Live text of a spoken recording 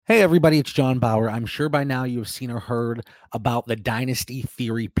Hey everybody, it's John Bauer. I'm sure by now you have seen or heard about the Dynasty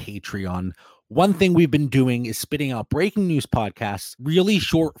Theory Patreon. One thing we've been doing is spitting out breaking news podcasts, really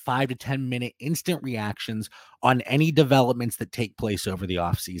short 5 to 10 minute instant reactions on any developments that take place over the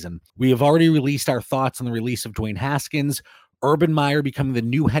offseason. We have already released our thoughts on the release of Dwayne Haskins, Urban Meyer becoming the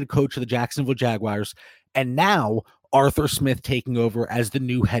new head coach of the Jacksonville Jaguars, and now Arthur Smith taking over as the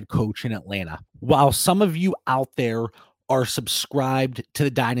new head coach in Atlanta. While some of you out there are subscribed to the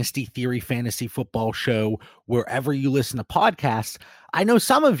Dynasty Theory Fantasy Football Show wherever you listen to podcasts, I know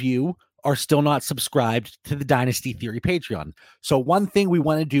some of you are still not subscribed to the Dynasty Theory Patreon. So one thing we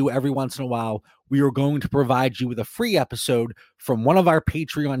want to do every once in a while, we are going to provide you with a free episode from one of our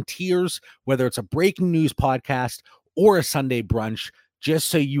Patreon tiers, whether it's a breaking news podcast or a Sunday brunch, just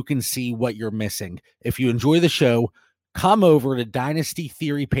so you can see what you're missing. If you enjoy the show, come over to Dynasty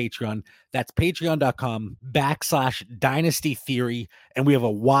Theory Patreon. That's patreon.com/Dynasty Theory. And we have a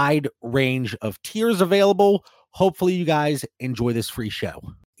wide range of tiers available. Hopefully you guys enjoy this free show.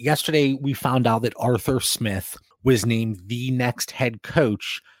 Yesterday, we found out that Arthur Smith was named the next head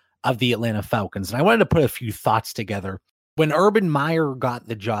coach of the Atlanta Falcons. And I wanted to put a few thoughts together. When Urban Meyer got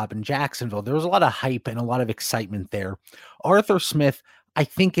the job in Jacksonville, there was a lot of hype and a lot of excitement there. Arthur Smith, I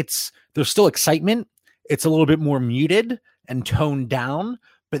think there's still excitement. It's a little bit more muted and toned down,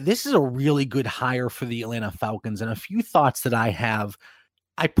 but this is a really good hire for the Atlanta Falcons. And a few thoughts that I have,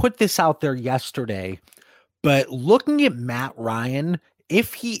 I put this out there yesterday, but looking at Matt Ryan,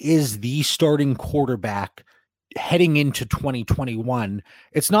 if he is the starting quarterback heading into 2021,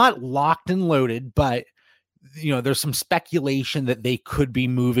 it's not locked and loaded, but there's some speculation that they could be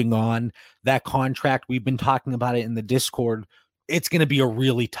moving on that contract. We've been talking about it in the Discord. It's going to be a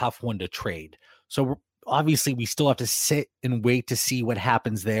really tough one to trade. So obviously, we still have to sit and wait to see what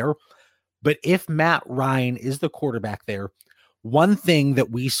happens there. But if Matt Ryan is the quarterback there, one thing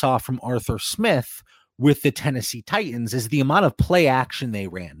that we saw from Arthur Smith with the Tennessee Titans is the amount of play action they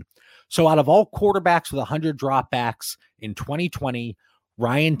ran. So out of all quarterbacks with 100 dropbacks in 2020,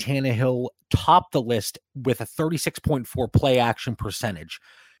 Ryan Tannehill topped the list with a 36.4 play action percentage.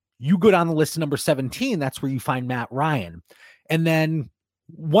 You go down the list to number 17, that's where you find Matt Ryan. And then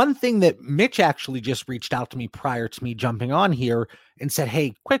one thing that Mitch actually just reached out to me prior to me jumping on here and said,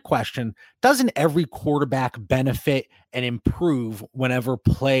 hey, quick question. Doesn't every quarterback benefit and improve whenever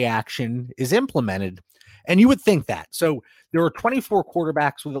play action is implemented? And you would think that. So there were 24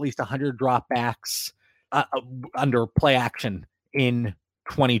 quarterbacks with at least 100 dropbacks under play action in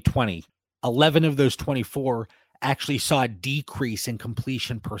 2020. 11 of those 24 actually saw a decrease in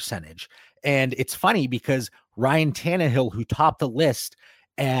completion percentage. And it's funny because Ryan Tannehill, who topped the list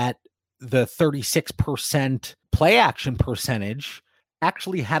at the 36% play action percentage,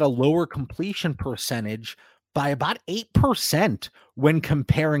 actually had a lower completion percentage by about 8% when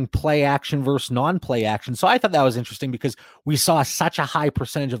comparing play action versus non-play action. So I thought that was interesting because we saw such a high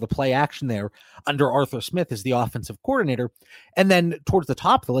percentage of the play action there under Arthur Smith as the offensive coordinator. And then towards the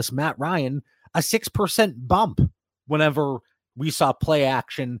top of the list, Matt Ryan, a 6% bump whenever we saw play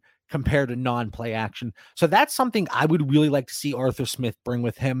action compared to non-play action. So that's something I would really like to see Arthur Smith bring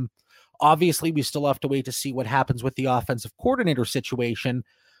with him. Obviously, we still have to wait to see what happens with the offensive coordinator situation,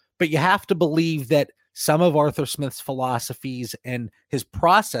 but you have to believe that some of Arthur Smith's philosophies and his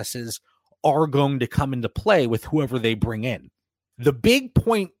processes are going to come into play with whoever they bring in. The big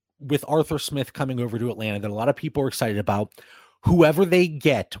point with Arthur Smith coming over to Atlanta that a lot of people are excited about, whoever they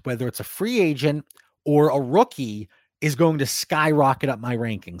get, whether it's a free agent or a rookie, is going to skyrocket up my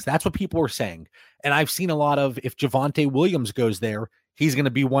rankings. That's what people are saying. And I've seen a lot of, if Javonte Williams goes there, he's going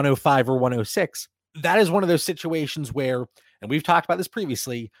to be 105 or 106. That is one of those situations where, and we've talked about this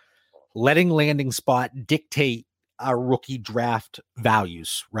previously, letting landing spot dictate our rookie draft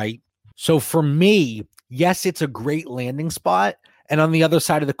values, right? So for me, yes, it's a great landing spot. And on the other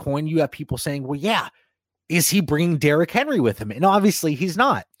side of the coin, you have people saying, well, yeah, is he bringing Derrick Henry with him? And obviously he's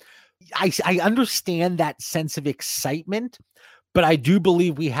not. I understand that sense of excitement, but I do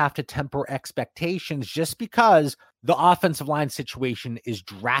believe we have to temper expectations just because the offensive line situation is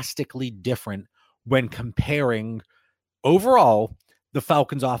drastically different when comparing overall the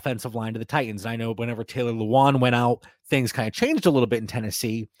Falcons offensive line to the Titans. And I know whenever Taylor Lewan went out, things kind of changed a little bit in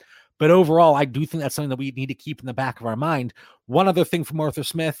Tennessee, but overall, I do think that's something that we need to keep in the back of our mind. One other thing from Arthur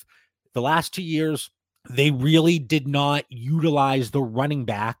Smith, the last 2 years, they really did not utilize the running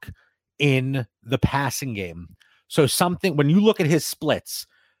back in the passing game. So when you look at his splits,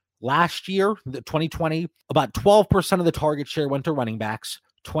 last year, the 2020, about 12% of the target share went to running backs,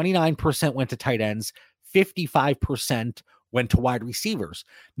 29% went to tight ends, 55% went to wide receivers.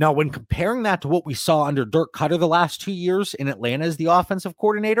 Now, when comparing that to what we saw under Dirk Cutter the last 2 years in Atlanta as the offensive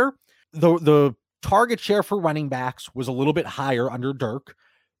coordinator, the target share for running backs was a little bit higher under Dirk.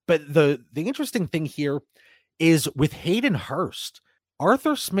 But the interesting thing here is with Hayden Hurst,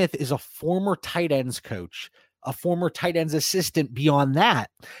 Arthur Smith is a former tight ends coach, a former tight ends assistant beyond that.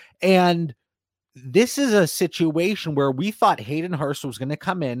 And this is a situation where we thought Hayden Hurst was going to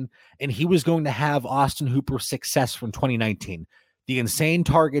come in and he was going to have Austin Hooper's success from 2019, the insane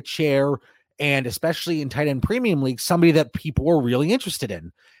target share, and especially in tight end premium leagues, somebody that people were really interested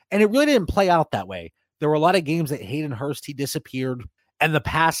in. And it really didn't play out that way. There were a lot of games that Hayden Hurst, he disappeared, and the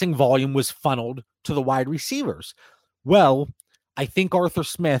passing volume was funneled to the wide receivers. Well, I think Arthur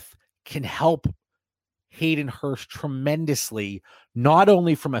Smith can help Hayden Hurst tremendously, not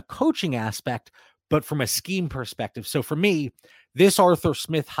only from a coaching aspect, but from a scheme perspective. So for me, this Arthur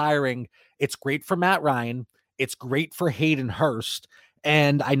Smith hiring, it's great for Matt Ryan. It's great for Hayden Hurst.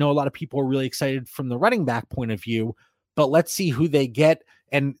 And I know a lot of people are really excited from the running back point of view, but let's see who they get.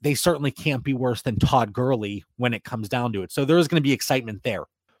 And they certainly can't be worse than Todd Gurley when it comes down to it. So there's going to be excitement there.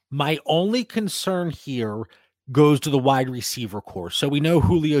 My only concern here goes to the wide receiver core. So we know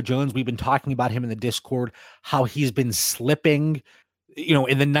Julio Jones, we've been talking about him in the Discord, how he's been slipping,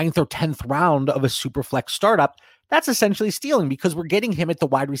 in the 9th or 10th round of a super flex startup. That's essentially stealing because we're getting him at the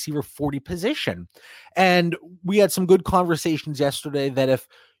wide receiver 40 position. And we had some good conversations yesterday that if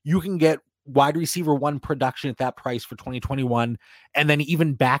you can get wide receiver 1 production at that price for 2021, and then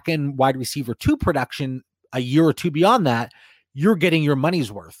even back in wide receiver 2 production a year or two beyond that, you're getting your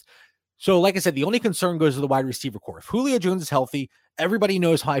money's worth. So like I said, the only concern goes to the wide receiver core. If Julio Jones is healthy, everybody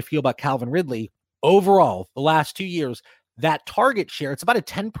knows how I feel about Calvin Ridley. Overall, the last 2 years, that target share, it's about a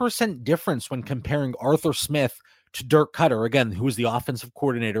 10% difference when comparing Arthur Smith to Dirk Cutter, again, who was the offensive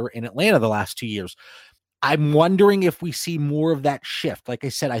coordinator in Atlanta the last 2 years. I'm wondering if we see more of that shift. Like I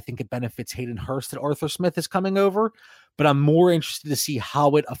said, I think it benefits Hayden Hurst that Arthur Smith is coming over, but I'm more interested to see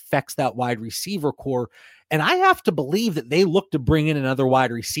how it affects that wide receiver core. And I have to believe that they look to bring in another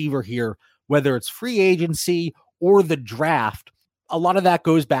wide receiver here, whether it's free agency or the draft. A lot of that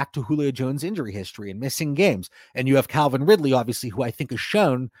goes back to Julio Jones' injury history and missing games. And you have Calvin Ridley, obviously, who I think has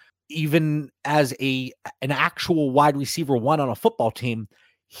shown, even as an actual wide receiver 1 on a football team,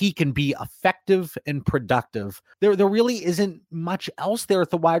 he can be effective and productive. There really isn't much else there at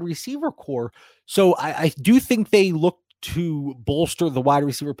the wide receiver core. So I do think they look to bolster the wide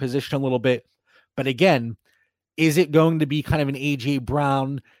receiver position a little bit. But again, is it going to be kind of an A.J.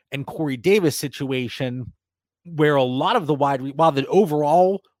 Brown and Corey Davis situation where a lot of the while the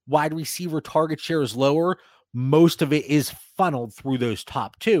overall wide receiver target share is lower, most of it is funneled through those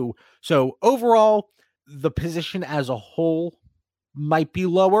top 2. So overall, the position as a whole might be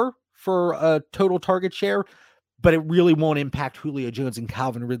lower for a total target share, but it really won't impact Julio Jones and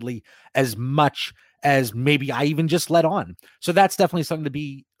Calvin Ridley as much as maybe I even just let on. So that's definitely something to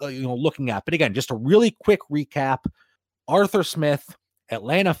be looking at. But again, just a really quick recap. Arthur Smith,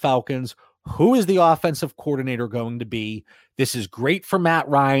 Atlanta Falcons. Who is the offensive coordinator going to be? This is great for Matt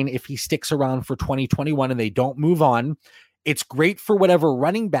Ryan if he sticks around for 2021 and they don't move on. It's great for whatever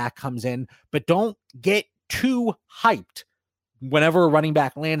running back comes in, but don't get too hyped whenever a running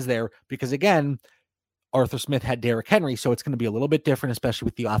back lands there, because again, Arthur Smith had Derrick Henry, so it's going to be a little bit different, especially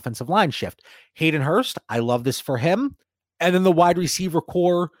with the offensive line shift. Hayden Hurst, I love this for him. And then the wide receiver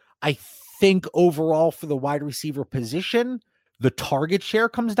core, I think overall for the wide receiver position, the target share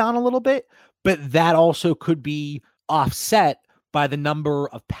comes down a little bit, but that also could be offset by the number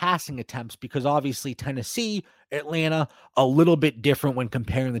of passing attempts, because obviously Tennessee, Atlanta, a little bit different when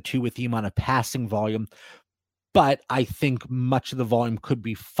comparing the two with the amount of passing volume. But I think much of the volume could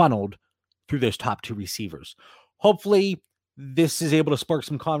be funneled through those top 2 receivers. Hopefully, this is able to spark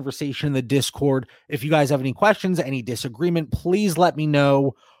some conversation in the Discord. If you guys have any questions, any disagreement, please let me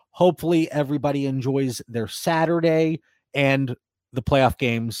know. Hopefully, everybody enjoys their Saturday and the playoff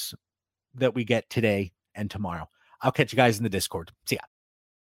games that we get today and tomorrow. I'll catch you guys in the Discord. See ya.